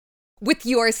With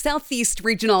your Southeast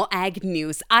Regional Ag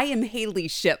News, I am Haley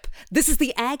Ship. This is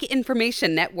the Ag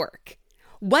Information Network.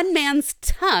 One man's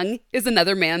tongue is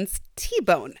another man's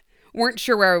T-bone. Weren't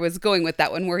sure where I was going with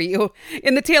that one, were you?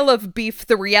 In the tale of beef,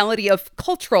 the reality of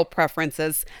cultural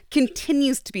preferences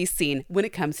continues to be seen when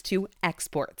it comes to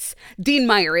exports. Dean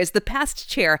Meyer is the past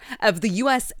chair of the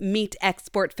U.S. Meat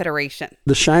Export Federation.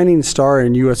 The shining star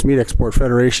in U.S. Meat Export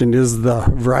Federation is the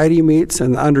variety meats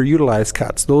and the underutilized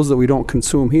cuts, those that we don't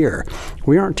consume here.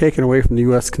 We aren't taking away from the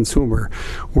U.S. consumer.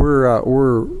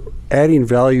 We're adding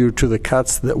value to the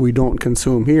cuts that we don't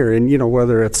consume here. And,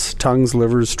 whether it's tongues,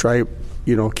 livers, tripe,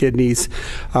 kidneys,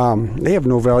 they have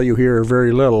no value here or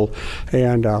very little.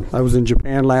 And I was in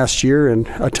Japan last year, and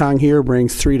a tongue here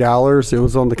brings $3. It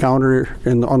was on the counter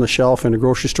and on the shelf in a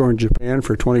grocery store in Japan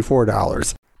for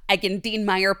 $24. Again, Dean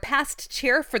Meyer, past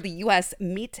chair for the U.S.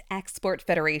 Meat Export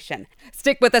Federation.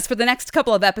 Stick with us for the next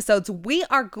couple of episodes. We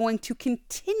are going to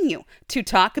continue to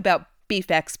talk about beef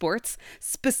exports.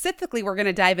 Specifically, we're going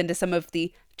to dive into some of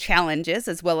the challenges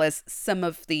as well as some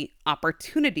of the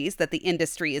opportunities that the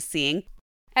industry is seeing,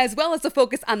 as well as a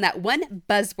focus on that one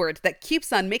buzzword that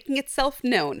keeps on making itself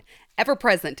known, ever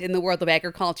present in the world of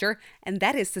agriculture, and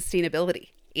that is sustainability.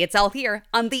 It's all here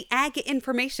on the Ag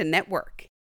Information Network.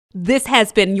 This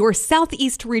has been your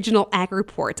Southeast Regional Ag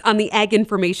Report on the Ag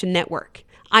Information Network.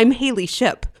 I'm Haley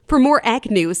Ship. For more ag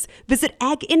news, visit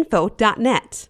aginfo.net.